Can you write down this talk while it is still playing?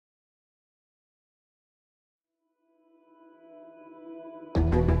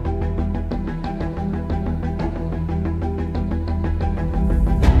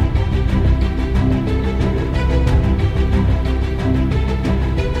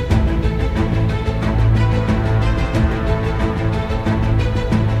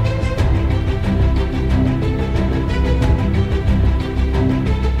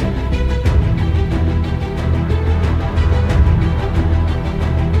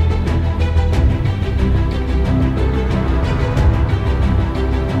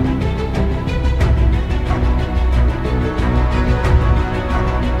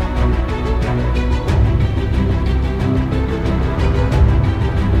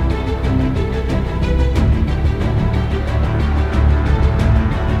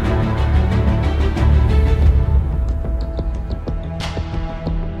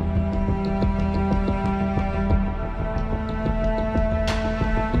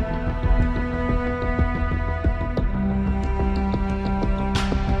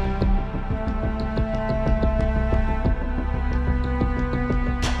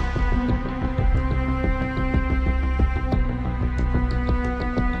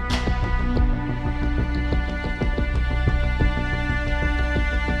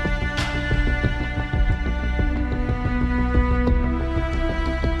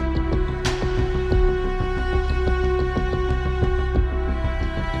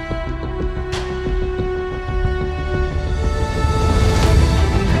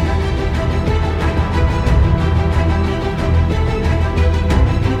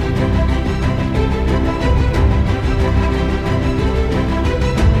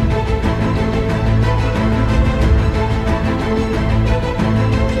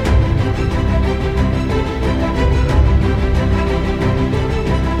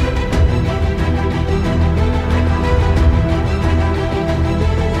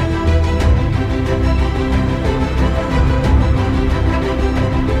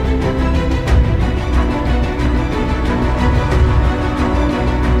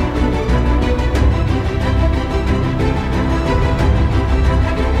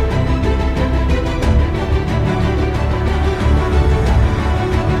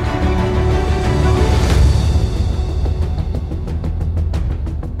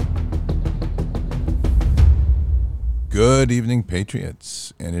Good evening,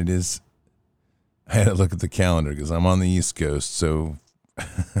 Patriots. And it is, I had to look at the calendar because I'm on the East Coast. So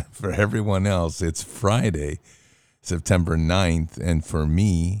for everyone else, it's Friday, September 9th. And for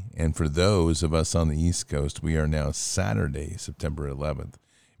me, and for those of us on the East Coast, we are now Saturday, September 11th.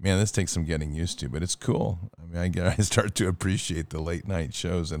 Man, this takes some getting used to, but it's cool. I mean, I start to appreciate the late night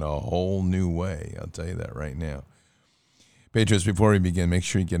shows in a whole new way. I'll tell you that right now. Patriots, before we begin, make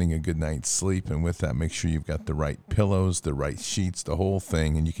sure you're getting a good night's sleep. And with that, make sure you've got the right pillows, the right sheets, the whole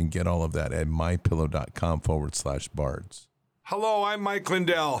thing. And you can get all of that at mypillow.com/bards. Hello, I'm Mike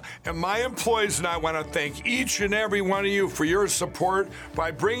Lindell, and my employees and I want to thank each and every one of you for your support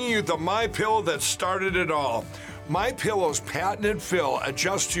by bringing you the MyPillow that started it all. MyPillow's patented fill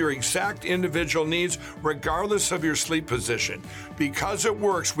adjusts to your exact individual needs regardless of your sleep position. Because it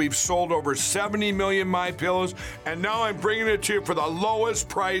works, we've sold over 70 million MyPillows, and now I'm bringing it to you for the lowest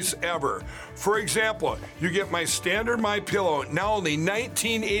price ever. For example, you get my standard MyPillow, now only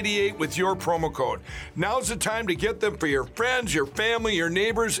 $19.88 with your promo code. Now's the time to get them for your friends, your family, your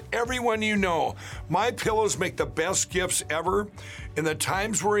neighbors, everyone you know. MyPillows make the best gifts ever. In the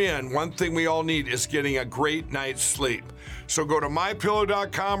times we're in, one thing we all need is getting a great night's sleep. So go to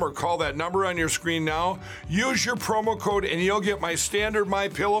mypillow.com or call that number on your screen now. Use your promo code and you'll get my standard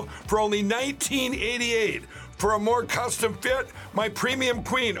MyPillow for only $19.88. For a more custom fit, my Premium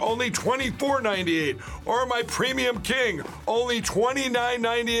Queen, only $24.98. Or my Premium King, only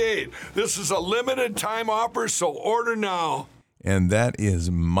 $29.98. This is a limited time offer, so order now. And that is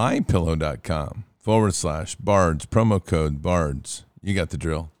mypillow.com/bards, promo code bards. You got the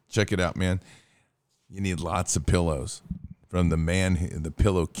drill. Check it out, man. You need lots of pillows from the man, the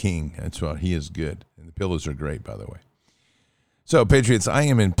Pillow King. That's why he is good. And the pillows are great, by the way. So, Patriots, I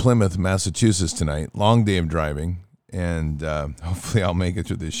am in Plymouth, Massachusetts tonight. Long day of driving, and hopefully I'll make it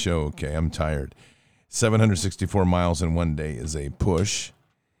through this show okay. I'm tired. 764 miles in one day is a push,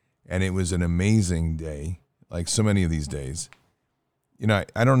 and it was an amazing day, like so many of these days. You know,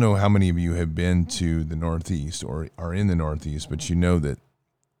 I don't know how many of you have been to the Northeast or are in the Northeast, but you know that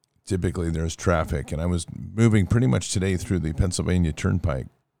typically there's traffic. And I was moving pretty much today through the Pennsylvania Turnpike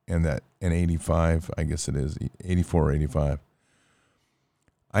and that N85, I guess it is, 84 or 85.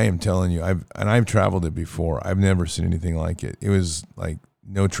 I am telling you, I've traveled it before. I've never seen anything like it. It was like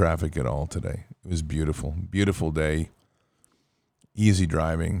no traffic at all today. It was beautiful, beautiful day, easy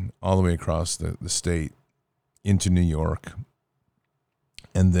driving all the way across the state into New York.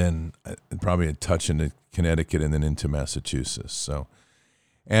 And then probably a touch into Connecticut and then into Massachusetts. So,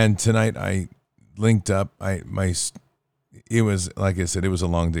 and tonight I linked up. It was, like I said, it was a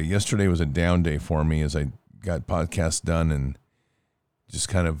long day. Yesterday was a down day for me as I got podcasts done and just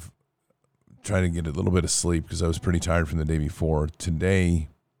kind of trying to get a little bit of sleep because I was pretty tired from the day before. Today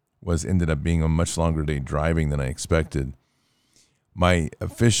ended up being a much longer day driving than I expected. My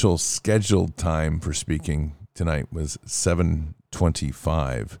official scheduled time for speaking tonight was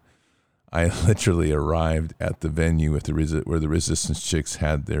 7:25. I literally arrived at the venue where the Resistance Chicks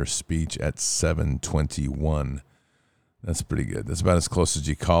had their speech at 7:21. That's pretty good. That's about as close as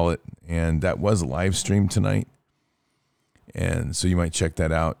you call it. And that was live streamed tonight. And so you might check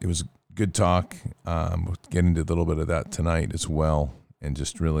that out. It was good talk. We'll get into a little bit of that tonight as well. And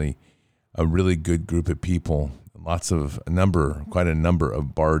just really a really good group of people. Quite a number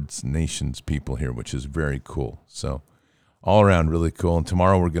of Bards Nations people here, which is very cool. So all around really cool. And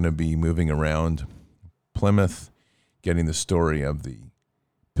tomorrow we're going to be moving around Plymouth, getting the story of the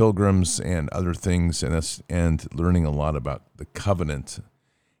Pilgrims and other things, and learning a lot about the covenant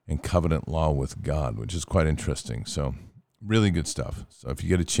and covenant law with God, which is quite interesting. So really good stuff. So if you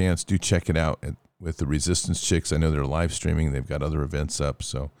get a chance, do check it out with the Resistance Chicks. I know they're live streaming. They've got other events up,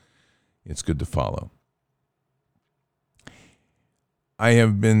 so it's good to follow. I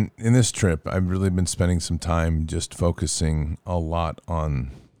have been, in this trip, I've really been spending some time just focusing a lot on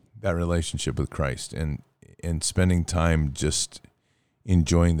that relationship with Christ and spending time just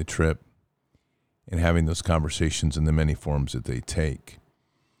enjoying the trip and having those conversations in the many forms that they take.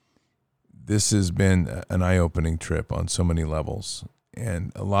 This has been an eye-opening trip on so many levels.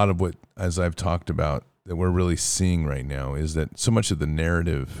 And a lot of what, as I've talked about, that we're really seeing right now is that so much of the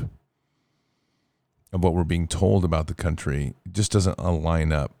narrative of what we're being told about the country just doesn't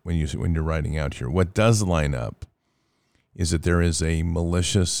line up when you're writing out here. What does line up is that there is a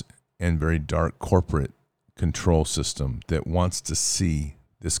malicious and very dark corporate control system that wants to see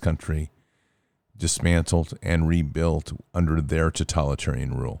this country dismantled and rebuilt under their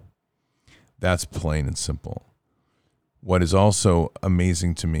totalitarian rule. That's plain and simple. What is also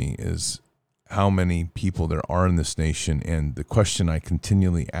amazing to me is how many people there are in this nation, and the question I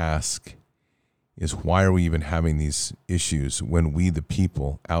continually ask is why are we even having these issues when we, the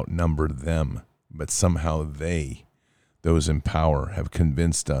people, outnumber them, but somehow they, those in power, have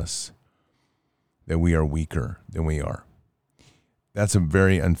convinced us that we are weaker than we are. That's a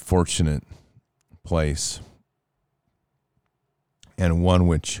very unfortunate place, and one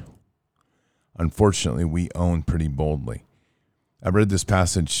which, unfortunately, we own pretty boldly. I've read this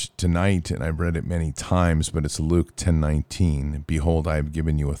passage tonight, and I've read it many times, but it's Luke 10:19. Behold, I have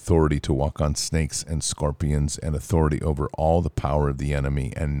given you authority to walk on snakes and scorpions and authority over all the power of the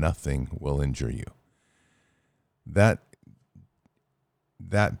enemy, and nothing will injure you. That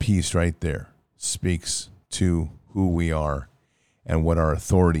piece right there speaks to who we are and what our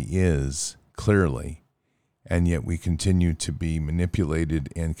authority is clearly, and yet we continue to be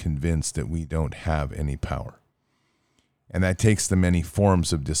manipulated and convinced that we don't have any power. And that takes the many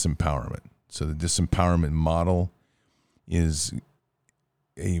forms of disempowerment. So the disempowerment model is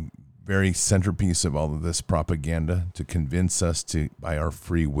a very centerpiece of all of this propaganda to convince us to, by our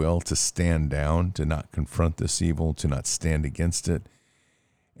free will, to stand down, to not confront this evil, to not stand against it,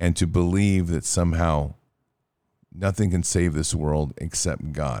 and to believe that somehow nothing can save this world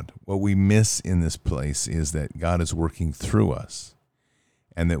except God. What we miss in this place is that God is working through us,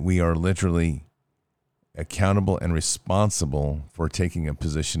 and that we are literally accountable and responsible for taking a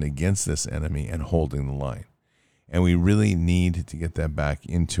position against this enemy and holding the line. And we really need to get that back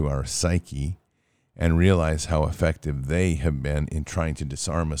into our psyche and realize how effective they have been in trying to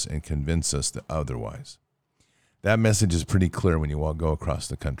disarm us and convince us that otherwise. That message is pretty clear when you go across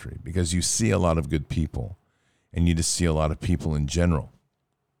the country, because you see a lot of good people and you just see a lot of people in general.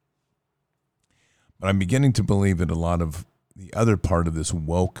 But I'm beginning to believe that a lot of the other part of this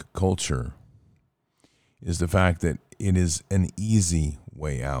woke culture is the fact that it is an easy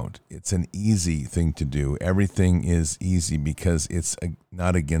way out. It's an easy thing to do. Everything is easy because it's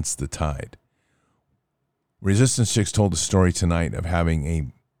not against the tide. Resistance Chicks told a story tonight of having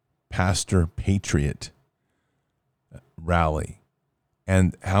a pastor patriot rally,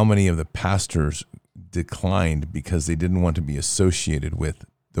 and how many of the pastors declined because they didn't want to be associated with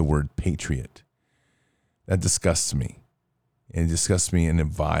the word patriot. That disgusts me. And it disgusts me in a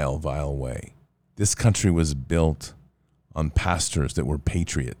vile, vile way. This country was built on pastors that were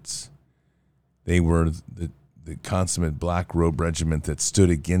patriots. They were the consummate black robe regiment that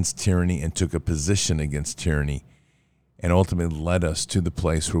stood against tyranny and took a position against tyranny, and ultimately led us to the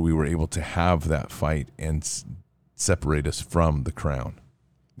place where we were able to have that fight and separate us from the crown.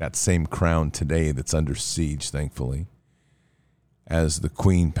 That same crown today that's under siege, thankfully, as the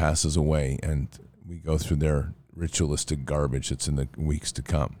queen passes away and we go through their ritualistic garbage that's in the weeks to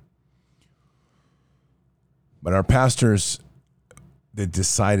come. But our pastors that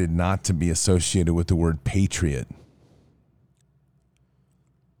decided not to be associated with the word patriot,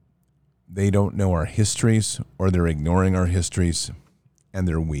 they don't know our histories, or they're ignoring our histories, and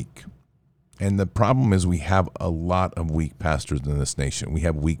they're weak. And the problem is we have a lot of weak pastors in this nation. We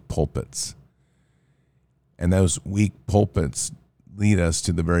have weak pulpits. And those weak pulpits lead us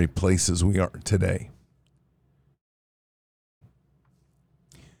to the very places we are today,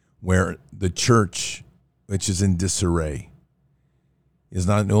 where the church, which is in disarray, is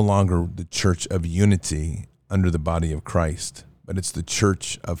no longer the church of unity under the body of Christ, but it's the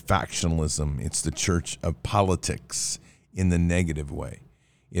church of factionalism. It's the church of politics in the negative way.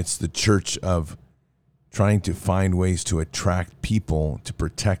 It's the church of trying to find ways to attract people to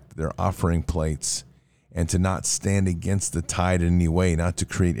protect their offering plates and to not stand against the tide in any way, not to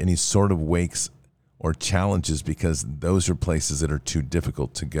create any sort of wakes or challenges, because those are places that are too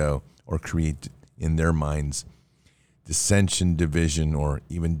difficult to go or create in their minds dissension, division, or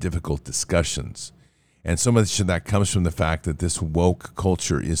even difficult discussions. And so much of that comes from the fact that this woke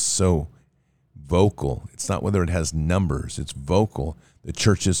culture is so vocal. It's not whether it has numbers, it's vocal. The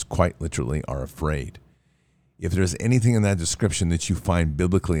churches quite literally are afraid. If there's anything in that description that you find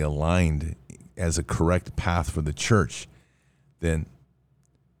biblically aligned as a correct path for the church, then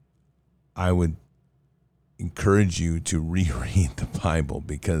I would encourage you to reread the Bible,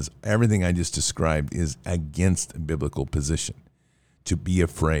 because everything I just described is against a biblical position. To be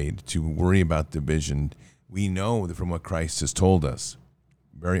afraid, to worry about division. We know that from what Christ has told us,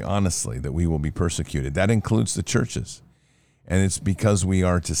 very honestly, that we will be persecuted. That includes the churches. And it's because we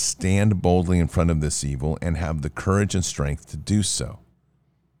are to stand boldly in front of this evil and have the courage and strength to do so.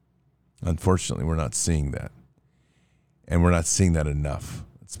 Unfortunately, we're not seeing that. And we're not seeing that enough.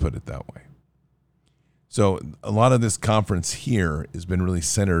 Let's put it that way. So a lot of this conference here has been really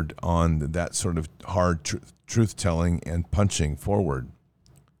centered on that sort of hard truth-telling and punching forward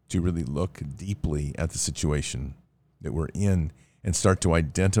to really look deeply at the situation that we're in and start to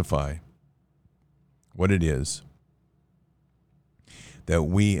identify what it is that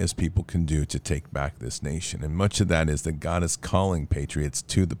we as people can do to take back this nation. And much of that is that God is calling patriots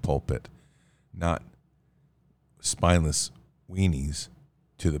to the pulpit, not spineless weenies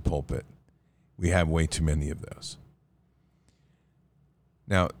to the pulpit. We have way too many of those.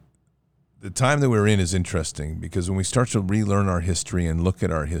 Now, the time that we're in is interesting because when we start to relearn our history and look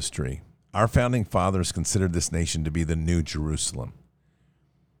at our history, our founding fathers considered this nation to be the New Jerusalem.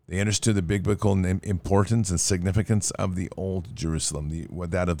 They understood the biblical importance and significance of the Old Jerusalem,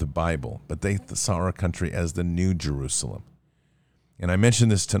 that of the Bible, but they saw our country as the New Jerusalem. And I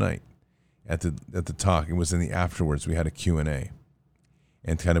mentioned this tonight at the talk. It was in the afterwards. We had a Q&A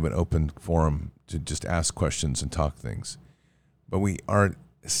and kind of an open forum to just ask questions and talk things. But we are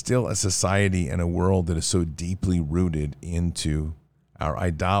still a society and a world that is so deeply rooted into our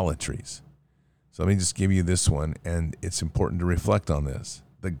idolatries. So let me just give you this one, and it's important to reflect on this.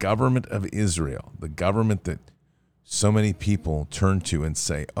 The government of Israel, the government that so many people turn to and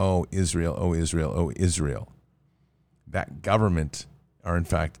say, oh, Israel, oh, Israel, oh, Israel. That government are, in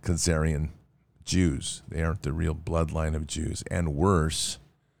fact, Khazarian Jews. They aren't the real bloodline of Jews. And worse,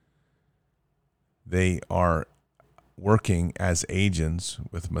 they are working as agents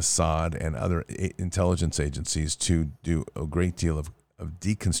with Mossad and other intelligence agencies to do a great deal of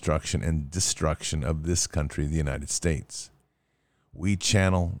deconstruction and destruction of this country, the United States. We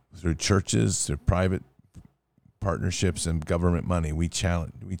channel through churches, through private partnerships and government money. We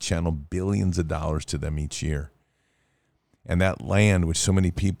channel billions of dollars to them each year. And that land, which so many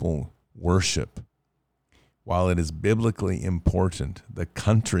people worship, while it is biblically important, the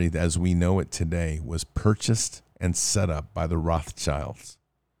country as we know it today was purchased and set up by the Rothschilds.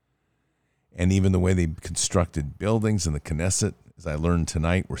 And even the way they constructed buildings in the Knesset, as I learned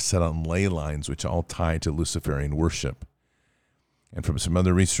tonight, were set on ley lines, which all tie to Luciferian worship. And from some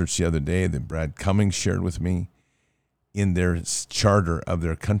other research the other day that Brad Cummings shared with me, in their charter of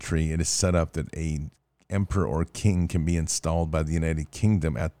their country, it is set up that a emperor or king can be installed by the United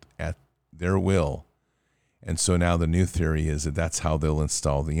Kingdom at their will. And so now the new theory is that that's how they'll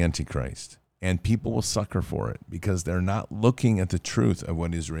install the Antichrist. And people will sucker for it because they're not looking at the truth of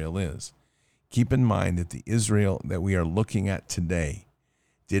what Israel is. Keep in mind that the Israel that we are looking at today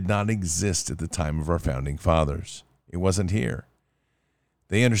did not exist at the time of our founding fathers. It wasn't here.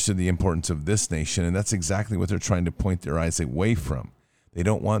 They understood the importance of this nation, and that's exactly what they're trying to point their eyes away from. They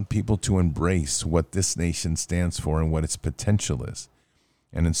don't want people to embrace what this nation stands for and what its potential is.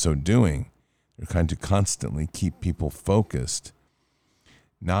 And in so doing, they're trying to constantly keep people focused,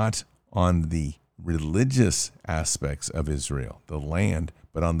 not on the religious aspects of Israel, the land,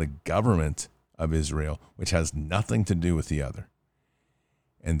 but on the government of Israel, which has nothing to do with the other.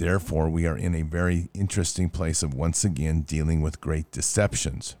 And therefore, we are in a very interesting place of once again dealing with great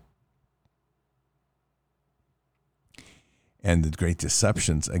deceptions. And the great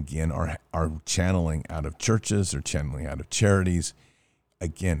deceptions, again, are channeling out of churches or channeling out of charities.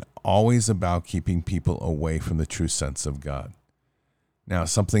 Again, always about keeping people away from the true sense of God. Now,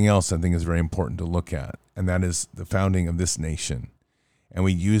 something else I think is very important to look at, and that is the founding of this nation. And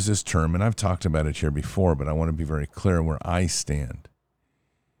we use this term, and I've talked about it here before, but I want to be very clear where I stand.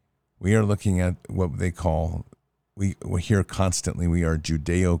 We are looking at what they call, we hear constantly, we are a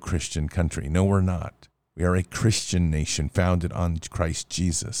Judeo-Christian country. No, we're not. We are a Christian nation founded on Christ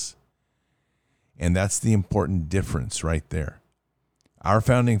Jesus. And that's the important difference right there. Our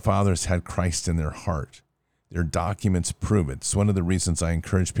founding fathers had Christ in their heart. Their documents prove it. It's one of the reasons I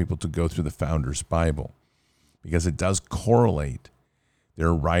encourage people to go through the Founders Bible, because it does correlate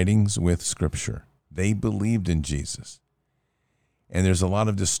their writings with Scripture. They believed in Jesus. And there's a lot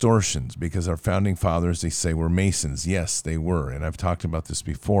of distortions because our founding fathers, they say, were Masons. Yes, they were. And I've talked about this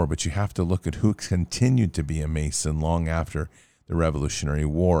before, but you have to look at who continued to be a Mason long after the Revolutionary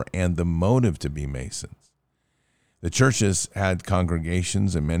War and the motive to be Masons. The churches had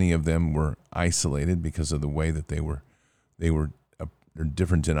congregations, and many of them were isolated because of the way that they were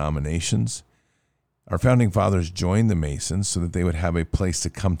different denominations. Our founding fathers joined the Masons so that they would have a place to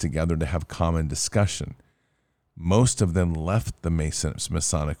come together to have common discussion. Most of them left the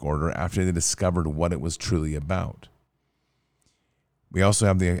Masonic order after they discovered what it was truly about. We also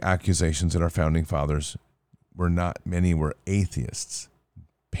have the accusations that our founding fathers many were atheists.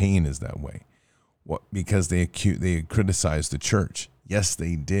 Paine is that way. Because they criticized the church. Yes,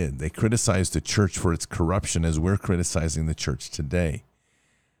 they did. They criticized the church for its corruption as we're criticizing the church today.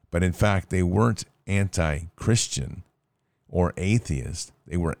 But in fact, they weren't anti-Christian or atheist.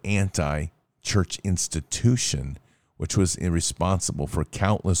 They were anti-church institution, which was responsible for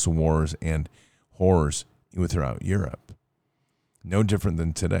countless wars and horrors throughout Europe. No different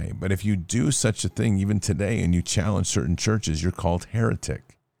than today. But if you do such a thing even today and you challenge certain churches, you're called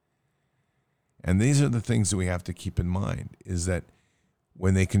heretic. And these are the things that we have to keep in mind, is that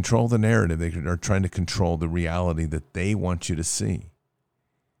when they control the narrative, they are trying to control the reality that they want you to see.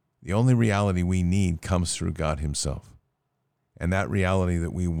 The only reality we need comes through God himself. And that reality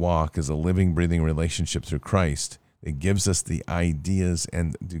that we walk is a living, breathing relationship through Christ. It gives us the ideas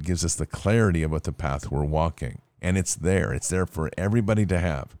and it gives us the clarity about the path we're walking. And it's there. It's there for everybody to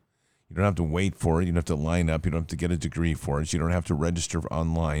have. You don't have to wait for it. You don't have to line up. You don't have to get a degree for it. You don't have to register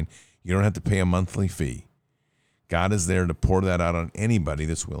online. You don't have to pay a monthly fee. God is there to pour that out on anybody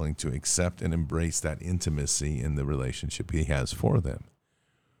that's willing to accept and embrace that intimacy in the relationship he has for them.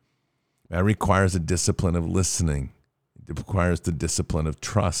 That requires a discipline of listening. It requires the discipline of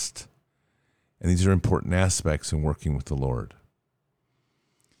trust. And these are important aspects in working with the Lord.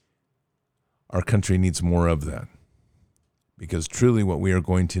 Our country needs more of that, because truly what we are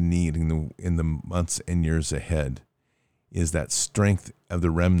going to need in the months and years ahead is that strength of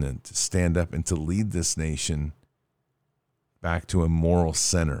the remnant to stand up and to lead this nation back to a moral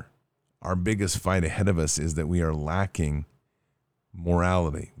center. Our biggest fight ahead of us is that we are lacking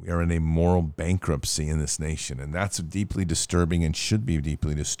morality. We are in a moral bankruptcy in this nation, and that's deeply disturbing and should be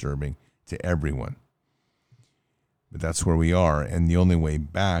deeply disturbing to everyone. But that's where we are, and the only way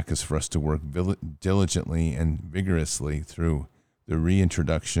back is for us to work diligently and vigorously through the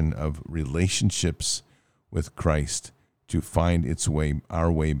reintroduction of relationships with Christ to find our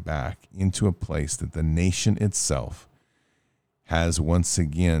way back into a place that the nation itself has once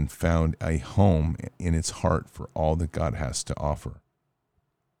again found a home in its heart for all that God has to offer.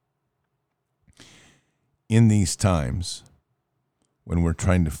 In these times, when we're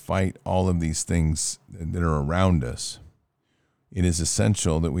trying to fight all of these things that are around us, it is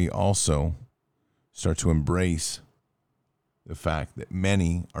essential that we also start to embrace the fact that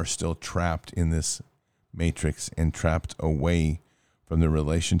many are still trapped in this matrix and trapped away from the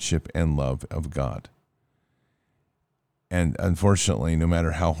relationship and love of God. And unfortunately, no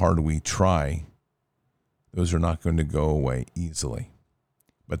matter how hard we try, those are not going to go away easily.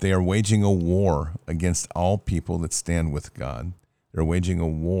 But they are waging a war against all people that stand with God. They're waging a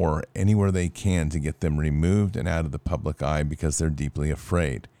war anywhere they can to get them removed and out of the public eye because they're deeply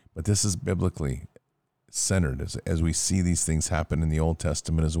afraid. But this is biblically centered as we see these things happen in the Old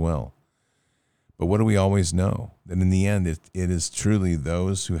Testament as well. But what do we always know? That in the end, it is truly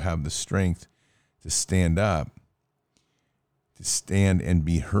those who have the strength to stand up, to stand and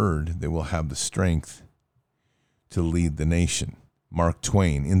be heard, that will have the strength to lead the nation. Mark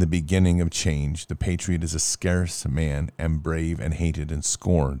Twain, in the beginning of change, the patriot is a scarce man and brave and hated and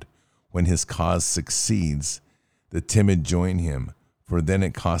scorned. When his cause succeeds, the timid join him, for then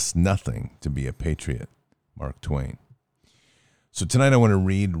it costs nothing to be a patriot. Mark Twain. So tonight I want to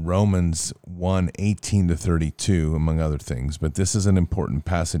read Romans 1:18-32, among other things, but this is an important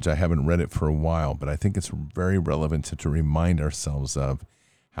passage. I haven't read it for a while, but I think it's very relevant to remind ourselves of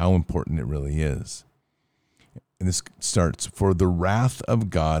how important it really is. And this starts, "For the wrath of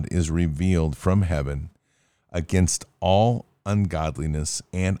God is revealed from heaven against all ungodliness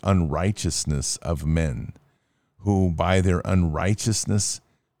and unrighteousness of men, who by their unrighteousness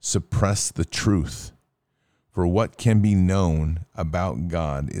suppress the truth. For what can be known about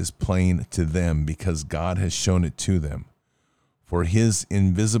God is plain to them, because God has shown it to them. For his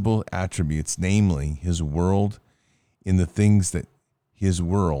invisible attributes, namely his world in the things that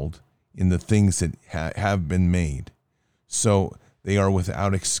have been made, so they are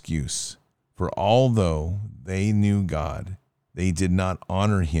without excuse. For although they knew God, they did not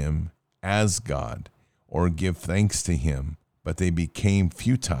honor him as God or give thanks to him, but they became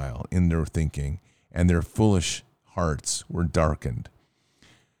futile in their thinking, and their foolish hearts were darkened.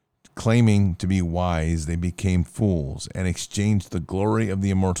 Claiming to be wise, they became fools and exchanged the glory of the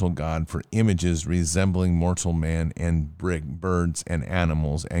immortal God for images resembling mortal man and birds and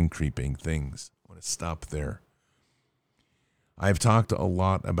animals and creeping things." I want to stop there. I've talked a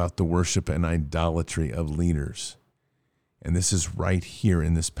lot about the worship and idolatry of leaders. And this is right here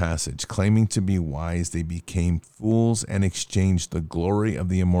in this passage. Claiming to be wise, they became fools and exchanged the glory of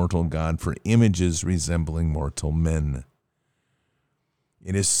the immortal God for images resembling mortal men.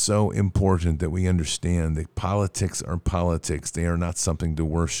 It is so important that we understand that politics are politics. They are not something to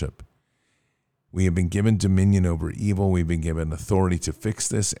worship. We have been given dominion over evil. We've been given authority to fix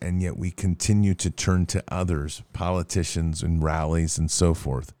this, and yet we continue to turn to others, politicians and rallies and so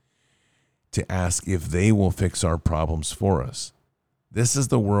forth, to ask if they will fix our problems for us. This is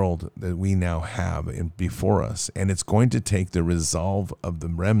the world that we now have before us, and it's going to take the resolve of the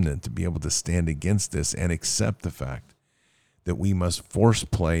remnant to be able to stand against this and accept the fact that we must force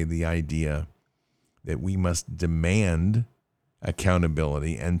play the idea that we must demand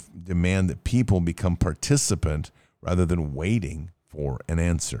accountability and demand that people become participant rather than waiting for an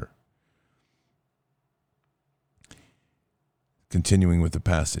answer. Continuing with the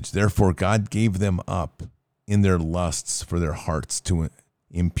passage, therefore God gave them up in their lusts for their hearts to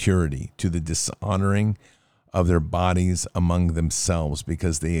impurity, to the dishonoring of their bodies among themselves,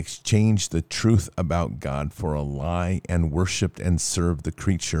 because they exchanged the truth about God for a lie and worshiped and served the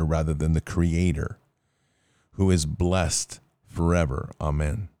creature rather than the Creator, who is blessed forever.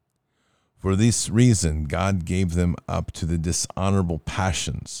 Amen. For this reason, God gave them up to the dishonorable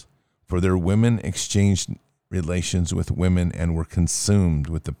passions, for their women exchanged relations with women and were consumed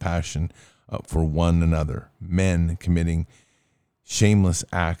with the passion for one another, men committing shameless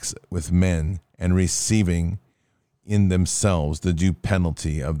acts with men and receiving in themselves the due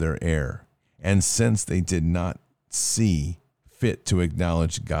penalty of their error. And since they did not see fit to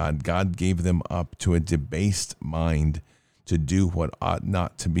acknowledge God, God gave them up to a debased mind to do what ought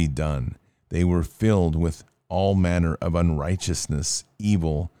not to be done. They were filled with all manner of unrighteousness,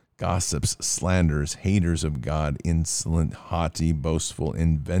 evil, gossips, slanders, haters of God, insolent, haughty, boastful,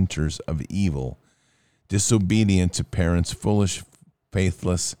 inventors of evil, disobedient to parents, foolish,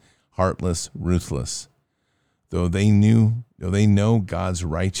 faithless, heartless, ruthless. Though they know God's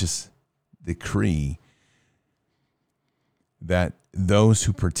righteous decree that those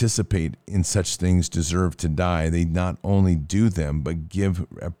who participate in such things deserve to die, they not only do them, but give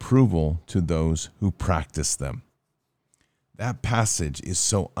approval to those who practice them. That passage is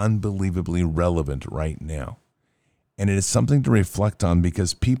so unbelievably relevant right now. And it is something to reflect on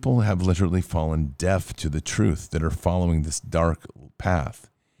because people have literally fallen deaf to the truth that are following this dark path.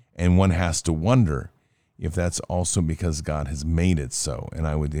 And one has to wonder if that's also because God has made it so. And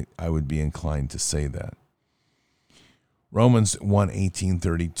I would be inclined to say that. Romans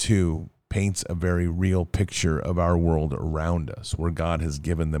 1:18-32 paints a very real picture of our world around us, where God has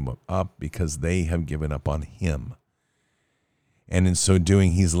given them up because they have given up on him. And in so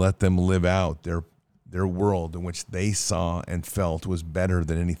doing, he's let them live out their world in which they saw and felt was better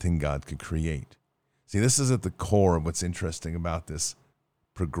than anything God could create. See, this is at the core of what's interesting about this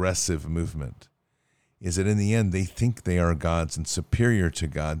progressive movement, is that in the end, they think they are gods and superior to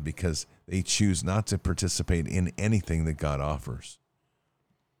God because they choose not to participate in anything that God offers.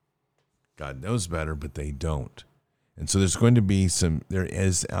 God knows better, but they don't. And so there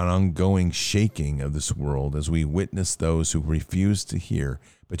is an ongoing shaking of this world as we witness those who refuse to hear.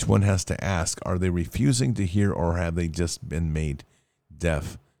 But one has to ask, are they refusing to hear, or have they just been made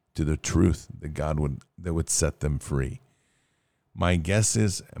deaf to the truth that would set them free? My guess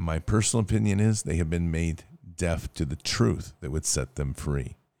is, and my personal opinion is, they have been made deaf to the truth that would set them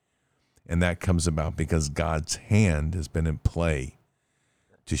free. And that comes about because God's hand has been in play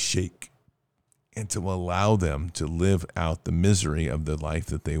to shake and to allow them to live out the misery of the life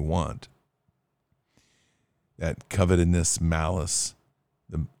that they want. That covetousness, malice,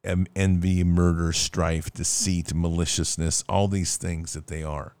 the envy, murder, strife, deceit, maliciousness, all these things that they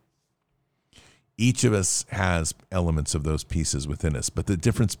are. Each of us has elements of those pieces within us, but the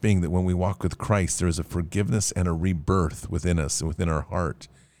difference being that when we walk with Christ, there is a forgiveness and a rebirth within us and within our heart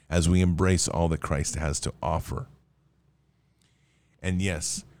as we embrace all that Christ has to offer. And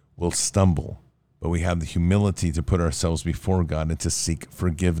yes, we'll stumble, but we have the humility to put ourselves before God and to seek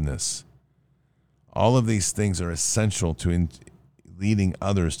forgiveness. All of these things are essential to leading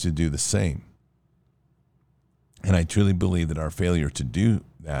others to do the same. And I truly believe that our failure to do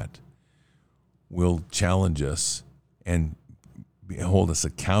that will challenge us and hold us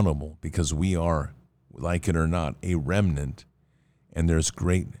accountable, because we are, like it or not, a remnant, and there's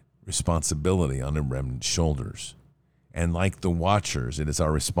great responsibility on a remnant's shoulders. And like the watchers, it is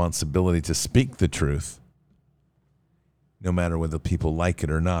our responsibility to speak the truth, no matter whether people like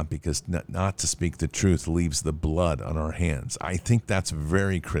it or not, because not to speak the truth leaves the blood on our hands. I think that's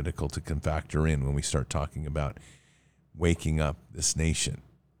very critical to factor in when we start talking about waking up this nation.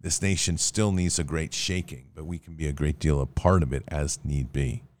 This nation still needs a great shaking, but we can be a great deal a part of it as need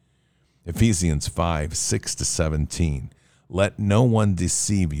be. Ephesians 5:6-17. Let no one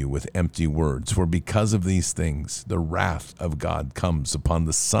deceive you with empty words, for because of these things the wrath of God comes upon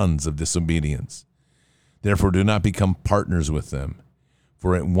the sons of disobedience. Therefore do not become partners with them.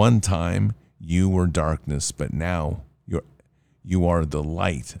 For at one time you were darkness, but now you are the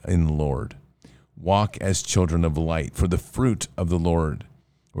light in the Lord. Walk as children of light, for the fruit of the Lord,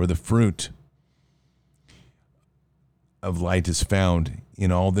 or the fruit of light, is found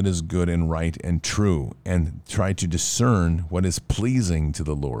in all that is good and right and true, and try to discern what is pleasing to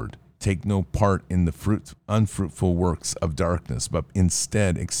the Lord. Take no part in the unfruitful works of darkness, but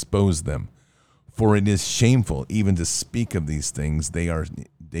instead expose them. For it is shameful even to speak of these things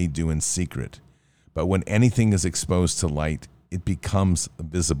they do in secret. But when anything is exposed to light, it becomes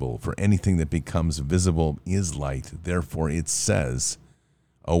visible. For anything that becomes visible is light. Therefore it says,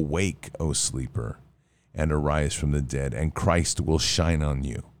 awake, O sleeper, and arise from the dead, and Christ will shine on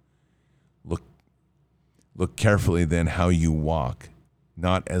you. Look carefully then how you walk,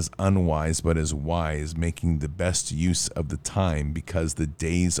 not as unwise, but as wise, making the best use of the time, because the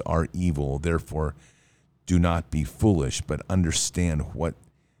days are evil. Therefore, do not be foolish, but understand what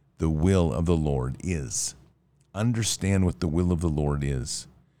the will of the Lord is. Understand what the will of the Lord is.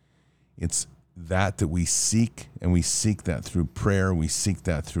 It's that we seek, and we seek that through prayer. We seek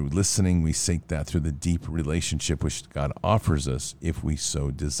that through listening. We seek that through the deep relationship which God offers us if we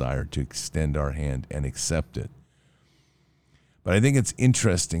so desire to extend our hand and accept it. But I think it's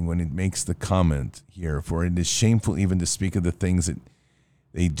interesting when it makes the comment here, for it is shameful even to speak of the things that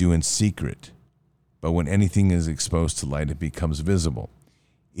they do in secret. But when anything is exposed to light, it becomes visible.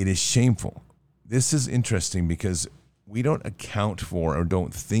 It is shameful. This is interesting because we don't account for or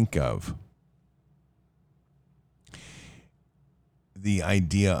don't think of the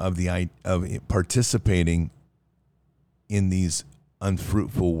idea of participating in these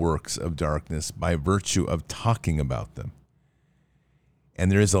unfruitful works of darkness by virtue of talking about them.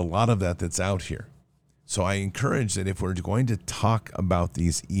 And there is a lot of that that's out here. So I encourage that if we're going to talk about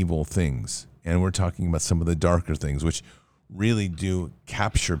these evil things, and we're talking about some of the darker things, which really do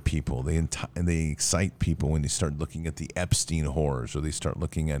capture people, they excite people when they start looking at the Epstein horrors, or they start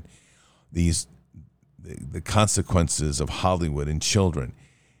looking at the consequences of Hollywood and children.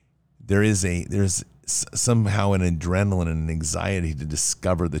 There's somehow an adrenaline and an anxiety to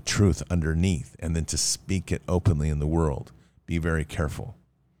discover the truth underneath and then to speak it openly in the world. Be very careful.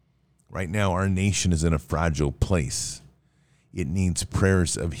 Right now, our nation is in a fragile place. It needs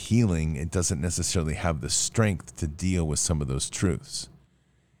prayers of healing. It doesn't necessarily have the strength to deal with some of those truths.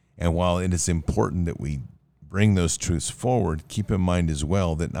 And while it is important that we bring those truths forward, keep in mind as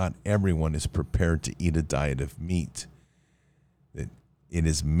well that not everyone is prepared to eat a diet of meat. That it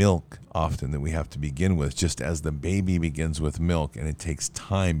is milk often that we have to begin with, just as the baby begins with milk, and it takes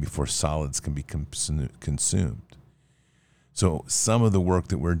time before solids can be consumed. So some of the work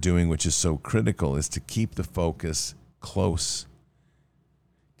that we're doing, which is so critical, is to keep the focus close,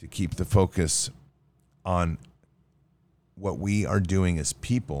 to keep the focus on what we are doing as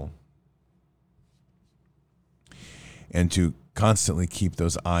people, and to constantly keep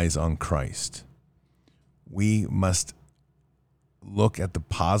those eyes on Christ. We must look at the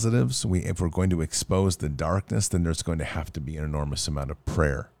positives. If we're going to expose the darkness, then there's going to have to be an enormous amount of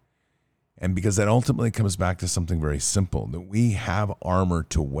prayer. And because that ultimately comes back to something very simple, that we have armor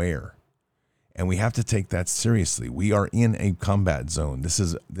to wear. And we have to take that seriously. We are in a combat zone. This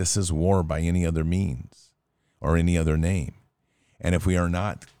is war by any other means or any other name. And if we are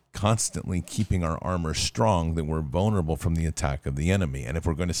not constantly keeping our armor strong, then we're vulnerable from the attack of the enemy. And if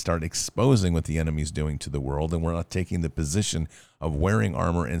we're going to start exposing what the enemy's doing to the world, and we're not taking the position of wearing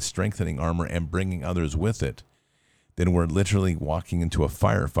armor and strengthening armor and bringing others with it, then we're literally walking into a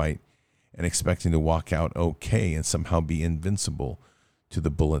firefight and expecting to walk out okay and somehow be invincible to the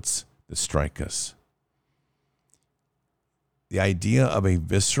bullets that strike us. The idea of a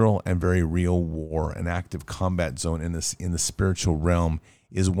visceral and very real war, an active combat zone in the spiritual realm,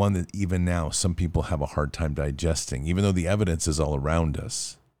 is one that even now some people have a hard time digesting, even though the evidence is all around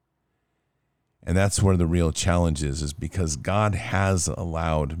us. And that's where the real challenge is because God has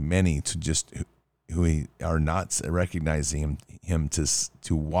allowed many to just, who are not recognizing him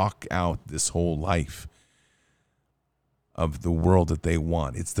to walk out this whole life of the world that they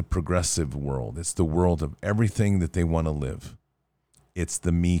want. It's the progressive world. It's the world of everything that they want to live. It's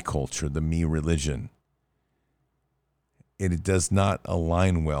the me culture, the me religion. It does not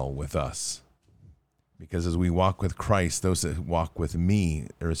align well with us. Because as we walk with Christ, those that walk with me,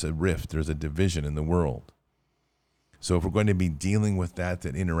 there's a rift, there's a division in the world. So if we're going to be dealing with that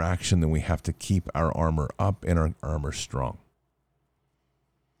interaction, then we have to keep our armor up and our armor strong.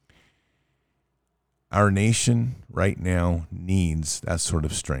 Our nation right now needs that sort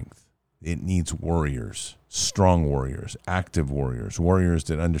of strength. It needs warriors, strong warriors, active warriors, warriors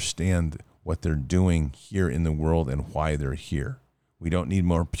that understand what they're doing here in the world and why they're here. We don't need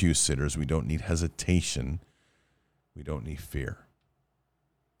more pew sitters. We don't need hesitation. We don't need fear.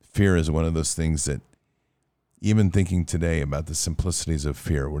 Fear is one of those things that, even thinking today about the simplicities of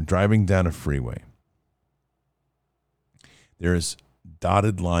fear, we're driving down a freeway. There's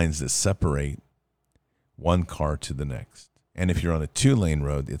dotted lines that separate one car to the next. And if you're on a 2-lane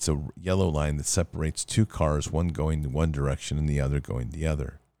road, it's a yellow line that separates two cars, one going in one direction and the other going the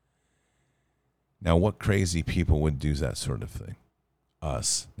other. Now, what crazy people would do that sort of thing?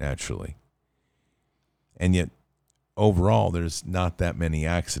 Us, naturally. And yet, overall, there's not that many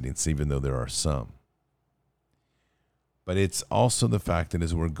accidents, even though there are some. But it's also the fact that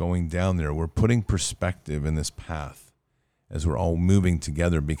as we're going down there, we're putting perspective in this path as we're all moving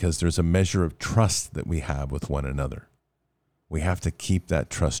together, because there's a measure of trust that we have with one another. We have to keep that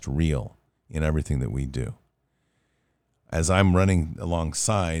trust real in everything that we do. As I'm running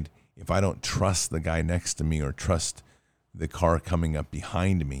alongside, if I don't trust the guy next to me or trust the car coming up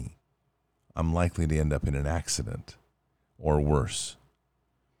behind me, I'm likely to end up in an accident or worse.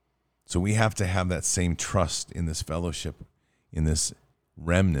 So we have to have that same trust in this fellowship, in this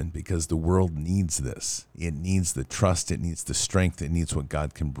remnant, because the world needs this. It needs the trust, it needs the strength, it needs what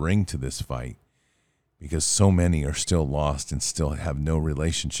God can bring to this fight, because so many are still lost and still have no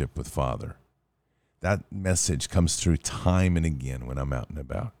relationship with Father. That message comes through time and again when I'm out and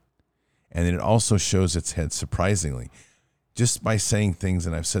about. And it also shows its head, surprisingly, just by saying things,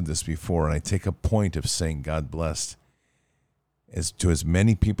 and I've said this before, and I take a point of saying God blessed to as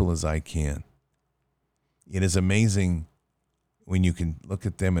many people as I can. It is amazing when you can look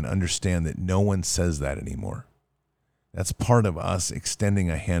at them and understand that no one says that anymore. That's part of us extending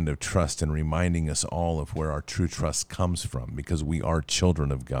a hand of trust and reminding us all of where our true trust comes from, because we are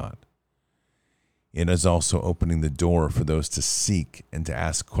children of God. It is also opening the door for those to seek and to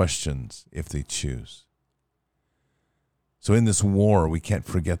ask questions if they choose. So in this war, we can't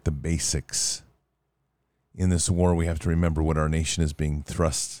forget the basics. In this war, we have to remember what our nation is being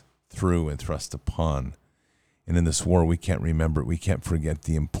thrust through and thrust upon. And in this war, we can't forget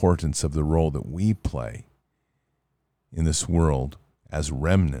the importance of the role that we play in this world as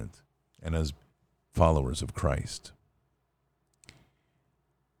remnant and as followers of Christ.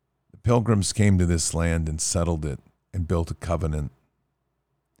 The Pilgrims came to this land and settled it and built a covenant.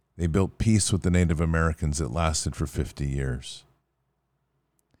 They built peace with the Native Americans that lasted for 50 years.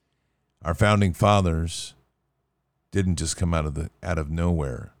 Our founding fathers didn't just come out of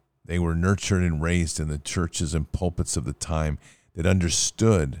nowhere. They were nurtured and raised in the churches and pulpits of the time that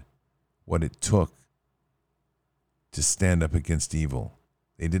understood what it took to stand up against evil.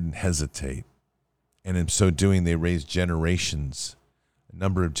 They didn't hesitate. And in so doing, they raised generations, a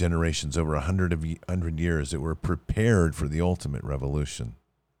number of generations, over 100 years, that were prepared for the ultimate revolution.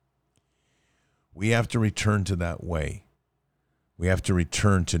 We have to return to that way. We have to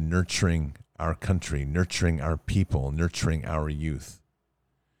return to nurturing our country, nurturing our people, nurturing our youth.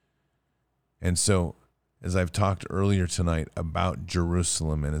 And so, as I've talked earlier tonight about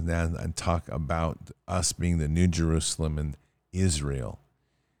Jerusalem and talk about us being the new Jerusalem and Israel,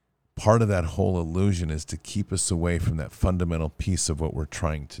 part of that whole illusion is to keep us away from that fundamental piece of what we're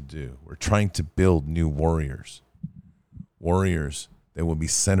trying to do. We're trying to build new warriors that will be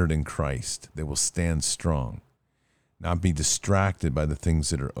centered in Christ, that will stand strong, not be distracted by the things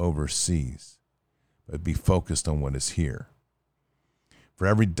that are overseas, but be focused on what is here. For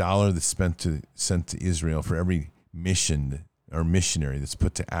every dollar that's sent to Israel, for every mission or missionary that's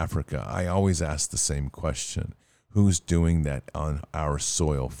put to Africa, I always ask the same question: who's doing that on our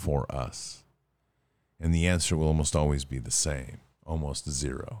soil for us? And the answer will almost always be the same, almost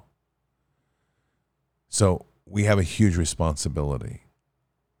zero. So we have a huge responsibility.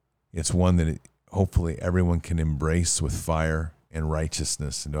 It's one that hopefully everyone can embrace with fire and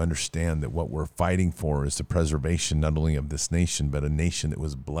righteousness, and to understand that what we're fighting for is the preservation not only of this nation, but a nation that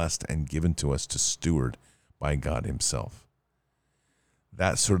was blessed and given to us to steward by God himself.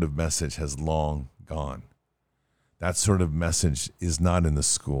 That sort of message has long gone. That sort of message is not in the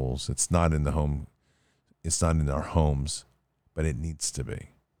schools. It's not in the home. It's not in our homes, but it needs to be.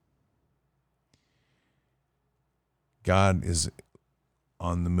 God is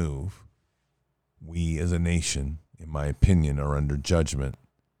on the move. We as a nation, in my opinion, are under judgment.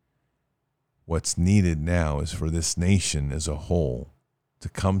 What's needed now is for this nation as a whole to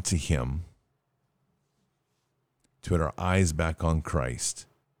come to him, to put our eyes back on Christ,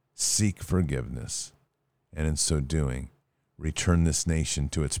 seek forgiveness, and in so doing, return this nation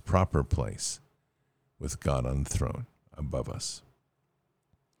to its proper place with God on the throne above us.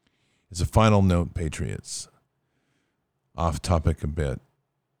 As a final note, Patriots, off topic a bit,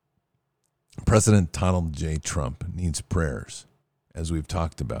 President Donald J. Trump needs prayers, as we've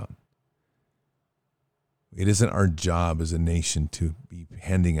talked about. It isn't our job as a nation to be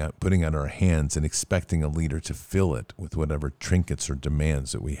putting out our hands and expecting a leader to fill it with whatever trinkets or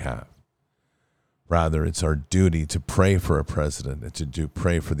demands that we have. Rather, it's our duty to pray for a president and to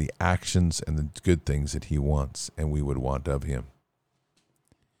pray for the actions and the good things that he wants and we would want of him.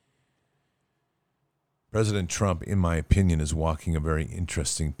 President Trump, in my opinion, is walking a very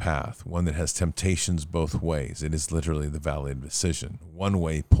interesting path, one that has temptations both ways. It is literally the valley of decision. One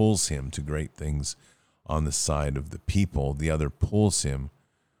way pulls him to great things on the side of the people. The other pulls him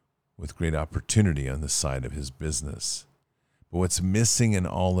with great opportunity on the side of his business. But what's missing in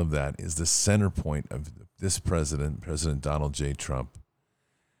all of that is the center point of this president, President Donald J. Trump,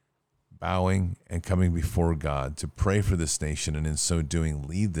 bowing and coming before God to pray for this nation, and in so doing,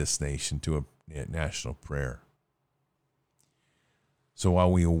 lead this nation to a national prayer. So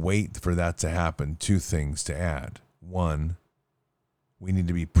while we wait for that to happen, two things to add. One, we need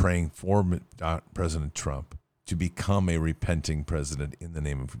to be praying for President Trump to become a repenting president in the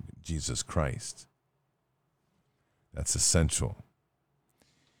name of Jesus Christ. That's essential.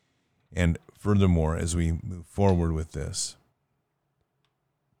 And furthermore, as we move forward with this,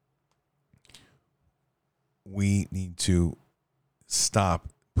 we need to stop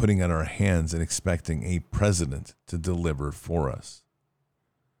putting out our hands and expecting a president to deliver for us.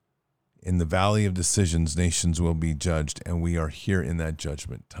 In the valley of decisions, nations will be judged, and we are here in that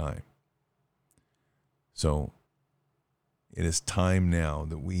judgment time. So it is time now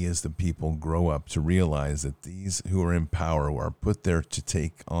that we as the people grow up to realize that these who are in power are put there to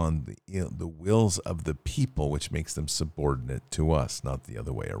take on the wills of the people, which makes them subordinate to us, not the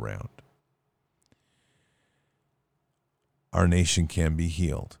other way around. Our nation can be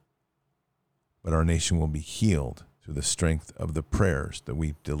healed, but our nation will be healed through the strength of the prayers that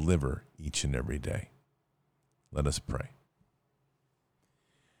we deliver each and every day. Let us pray.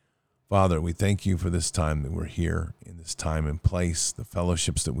 Father, we thank you for this time that we're here, in this time and place, the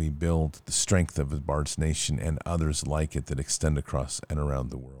fellowships that we build, the strength of the Bards Nation and others like it that extend across and around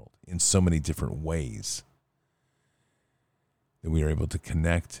the world in so many different ways that we are able to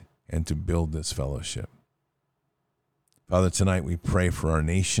connect and to build this fellowship. Father, tonight we pray for our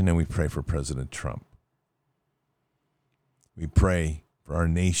nation and we pray for President Trump. We pray for our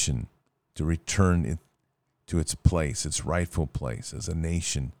nation to return it to its place, its rightful place as a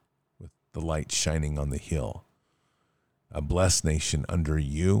nation with the light shining on the hill. A blessed nation under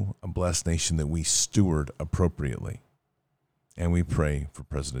you, a blessed nation that we steward appropriately. And we pray for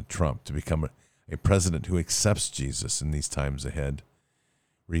President Trump to become a president who accepts Jesus in these times ahead,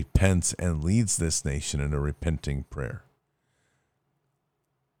 repents and leads this nation in a repenting prayer.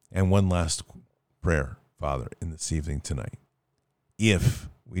 And one last prayer, Father, in this evening tonight. If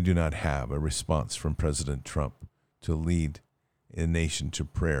we do not have a response from President Trump to lead a nation to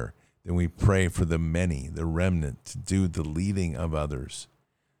prayer, then we pray for the many, the remnant, to do the leading of others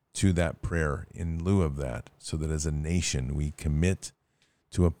to that prayer in lieu of that, so that as a nation we commit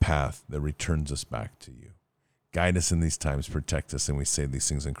to a path that returns us back to you. Guide us in these times, protect us, and we say these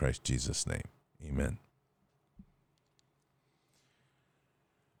things in Christ Jesus' name. Amen.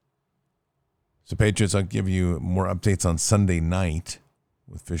 So, Patriots, I'll give you more updates on Sunday night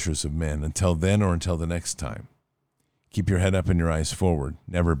with Fishers of Men. Until then, or until the next time, keep your head up and your eyes forward.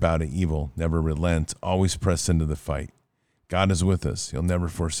 Never bow to evil. Never relent. Always press into the fight. God is with us. He'll never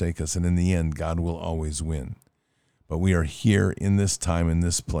forsake us. And in the end, God will always win. But we are here in this time, in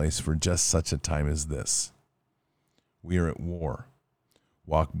this place, for just such a time as this. We are at war.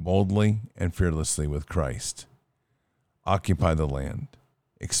 Walk boldly and fearlessly with Christ. Occupy the land.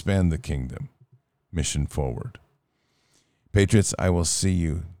 Expand the kingdom. Mission forward. Patriots, I will see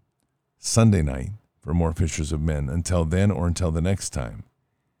you Sunday night for more Fishers of Men. Until then, or until the next time,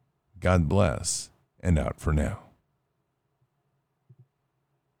 God bless, and out for now.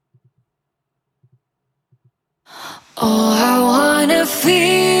 Oh, I wanna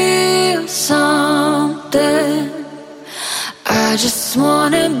feel something. I just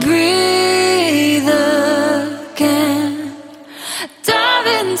wanna breathe again. Dive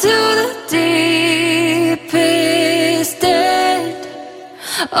into the deepest end.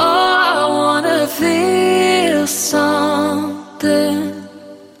 Oh, I wanna feel something.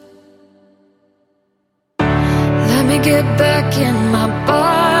 Let me get back in my body.